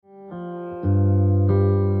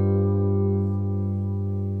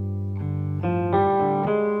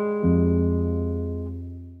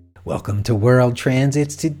Welcome to World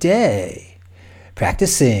Transits Today,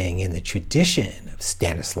 practicing in the tradition of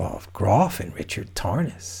Stanislav Grof and Richard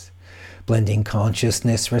Tarnas, blending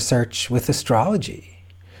consciousness research with astrology.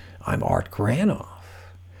 I'm Art Granoff.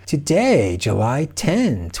 Today, July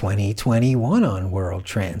 10, 2021, on World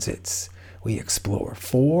Transits, we explore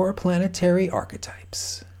 4 planetary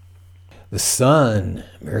archetypes. The Sun,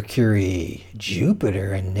 Mercury,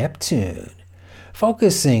 Jupiter, and Neptune,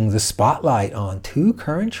 focusing the spotlight on 2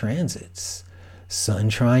 current transits, Sun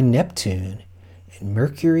trine Neptune and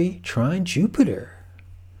Mercury trine Jupiter.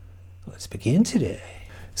 Let's begin today.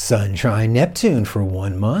 Sun trine Neptune for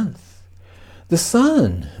 1 month. The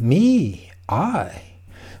Sun, me, I,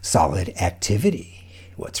 solid activity,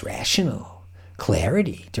 what's rational,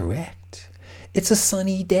 clarity, direct. It's a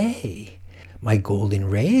sunny day. My golden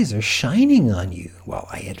rays are shining on you while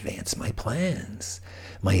I advance my plans,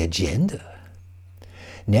 my agenda.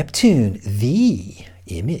 Neptune, the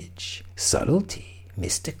image, subtlety,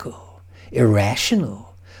 mystical,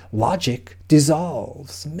 irrational, logic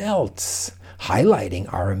dissolves, melts,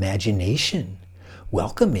 highlighting our imagination,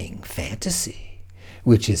 welcoming fantasy,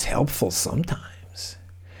 which is helpful sometimes.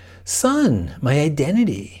 Sun, my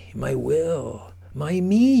identity, my will, my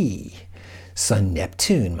me. Sun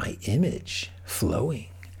Neptune, my image, flowing.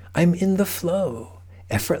 I'm in the flow,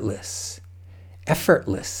 effortless,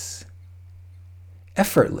 effortless.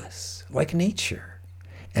 Effortless, like nature.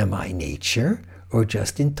 Am I nature, or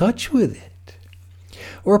just in touch with it?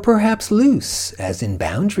 Or perhaps loose, as in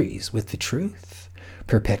boundaries with the truth,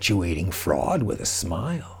 perpetuating fraud with a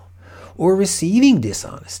smile, or receiving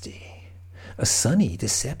dishonesty, a sunny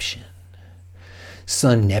deception.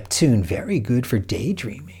 Sun Neptune, very good for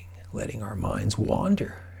daydreaming, letting our minds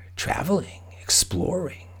wander, traveling,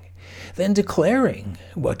 exploring, then declaring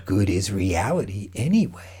what good is reality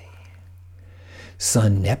anyway.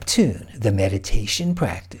 Sun Neptune, the meditation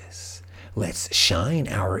practice. Let's shine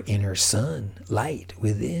our inner sun, light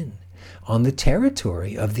within, on the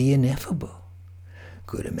territory of the ineffable.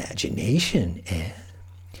 Good imagination and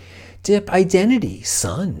dip identity,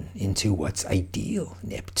 sun, into what's ideal,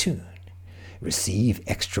 Neptune. Receive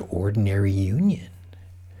extraordinary union.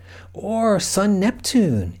 Or Sun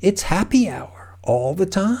Neptune, it's happy hour all the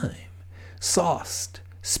time. Sauced,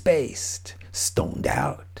 spaced, stoned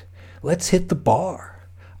out. Let's hit the bar.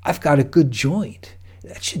 I've got a good joint.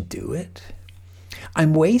 That should do it.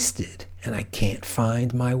 I'm wasted and I can't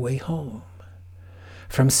find my way home.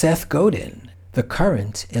 From Seth Godin, The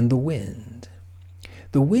Current and the Wind.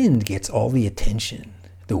 The wind gets all the attention.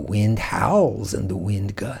 The wind howls and the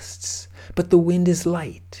wind gusts, but the wind is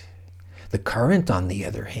light. The current, on the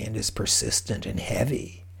other hand, is persistent and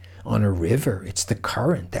heavy. On a river, it's the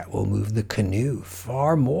current that will move the canoe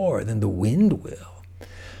far more than the wind will.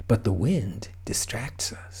 But the wind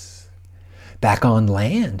distracts us. Back on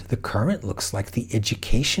land, the current looks like the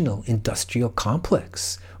educational industrial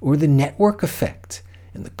complex or the network effect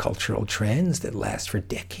and the cultural trends that last for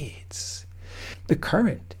decades. The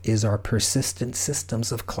current is our persistent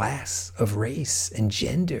systems of class, of race and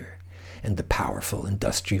gender, and the powerful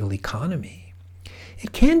industrial economy.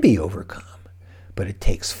 It can be overcome, but it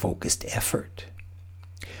takes focused effort.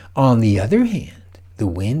 On the other hand, the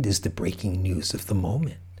wind is the breaking news of the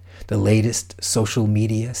moment, the latest social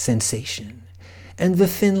media sensation, and the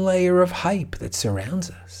thin layer of hype that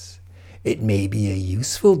surrounds us. It may be a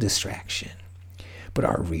useful distraction, but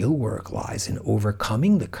our real work lies in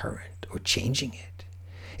overcoming the current or changing it.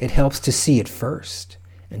 It helps to see it first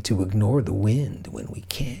and to ignore the wind when we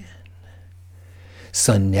can.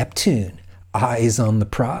 Sun Neptune, eyes on the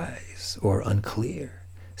prize, or unclear,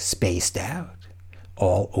 spaced out,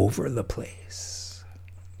 all over the place.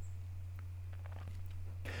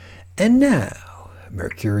 And now,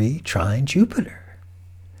 Mercury trine Jupiter.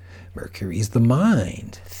 Mercury's the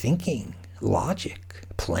mind, thinking, logic,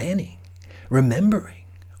 planning, remembering,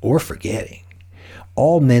 or forgetting,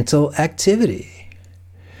 all mental activity.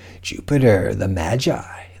 Jupiter, the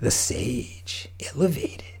magi, the sage,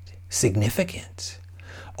 elevated, significant.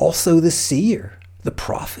 Also the seer, the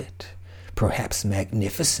prophet, perhaps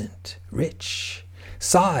magnificent, rich,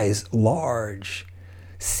 size large,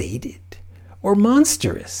 sated, or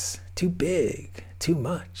monstrous, too big, too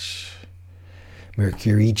much.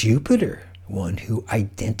 Mercury Jupiter, one who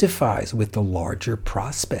identifies with the larger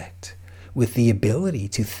prospect, with the ability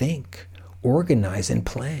to think, organize, and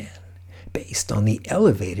plan based on the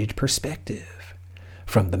elevated perspective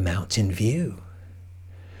from the mountain view.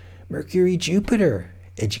 Mercury Jupiter,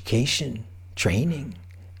 education, training,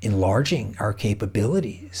 enlarging our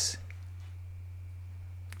capabilities.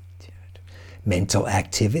 mental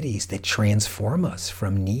activities that transform us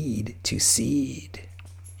from need to seed.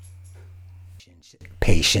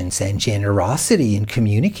 Patience and generosity in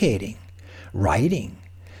communicating, writing,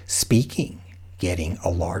 speaking, getting a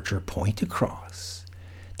larger point across,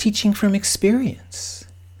 teaching from experience.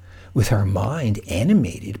 With our mind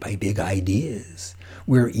animated by big ideas,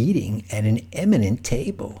 we're eating at an eminent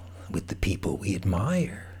table with the people we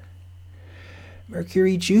admire.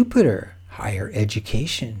 Mercury, Jupiter, higher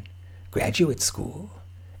education, graduate school,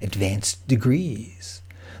 advanced degrees,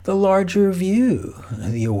 the larger view,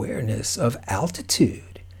 the awareness of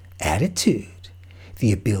altitude, attitude,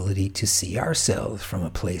 the ability to see ourselves from a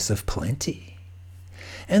place of plenty.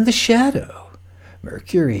 And the shadow,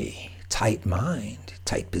 Mercury, tight mind,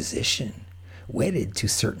 tight position, wedded to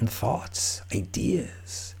certain thoughts,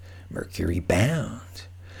 ideas, Mercury bound,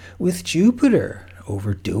 with Jupiter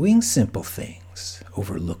overdoing simple things,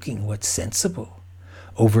 overlooking what's sensible,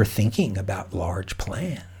 overthinking about large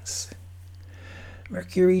plans.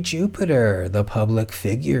 Mercury, Jupiter, the public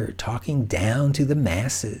figure talking down to the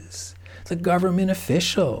masses, the government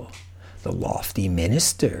official, the lofty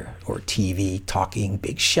minister or TV talking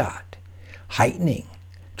big shot, heightening,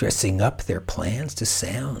 dressing up their plans to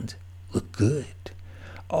sound, look good,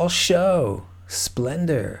 all show,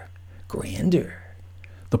 splendor, grandeur,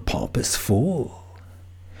 the pompous fool.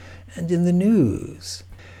 And in the news,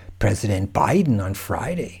 President Biden on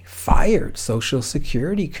Friday fired Social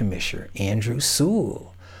Security Commissioner Andrew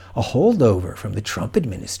Sewell, a holdover from the Trump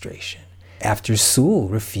administration, after Sewell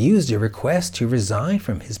refused a request to resign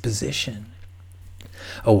from his position.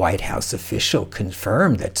 A White House official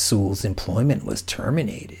confirmed that Sewell's employment was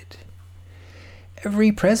terminated.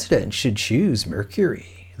 Every president should choose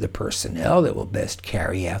Mercury, the personnel that will best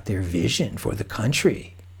carry out their vision for the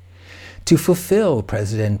country. To fulfill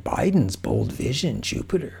President Biden's bold vision,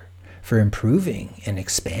 Jupiter, for improving and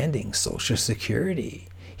expanding Social Security,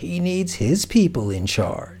 he needs his people in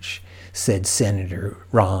charge, said Senator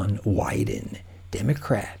Ron Wyden,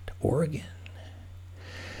 Democrat, Oregon.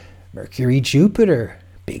 Mercury, Jupiter,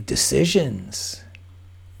 big decisions.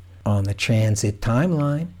 On the transit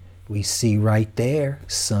timeline, we see right there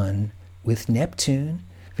Sun with Neptune,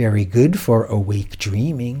 very good for awake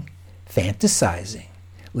dreaming, fantasizing,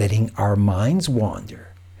 letting our minds wander,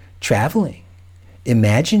 traveling,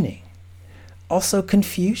 imagining. Also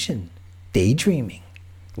confusion, daydreaming,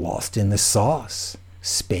 lost in the sauce,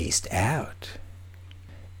 spaced out.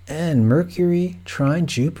 And Mercury trine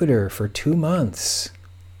Jupiter for 2 months.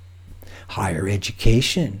 Higher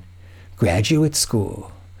education, graduate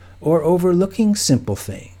school, or overlooking simple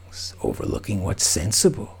things, overlooking what's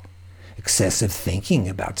sensible, excessive thinking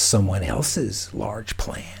about someone else's large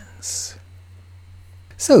plans.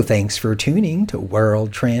 So thanks for tuning to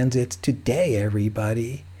World Transits Today,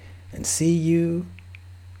 everybody, and see you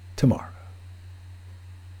tomorrow.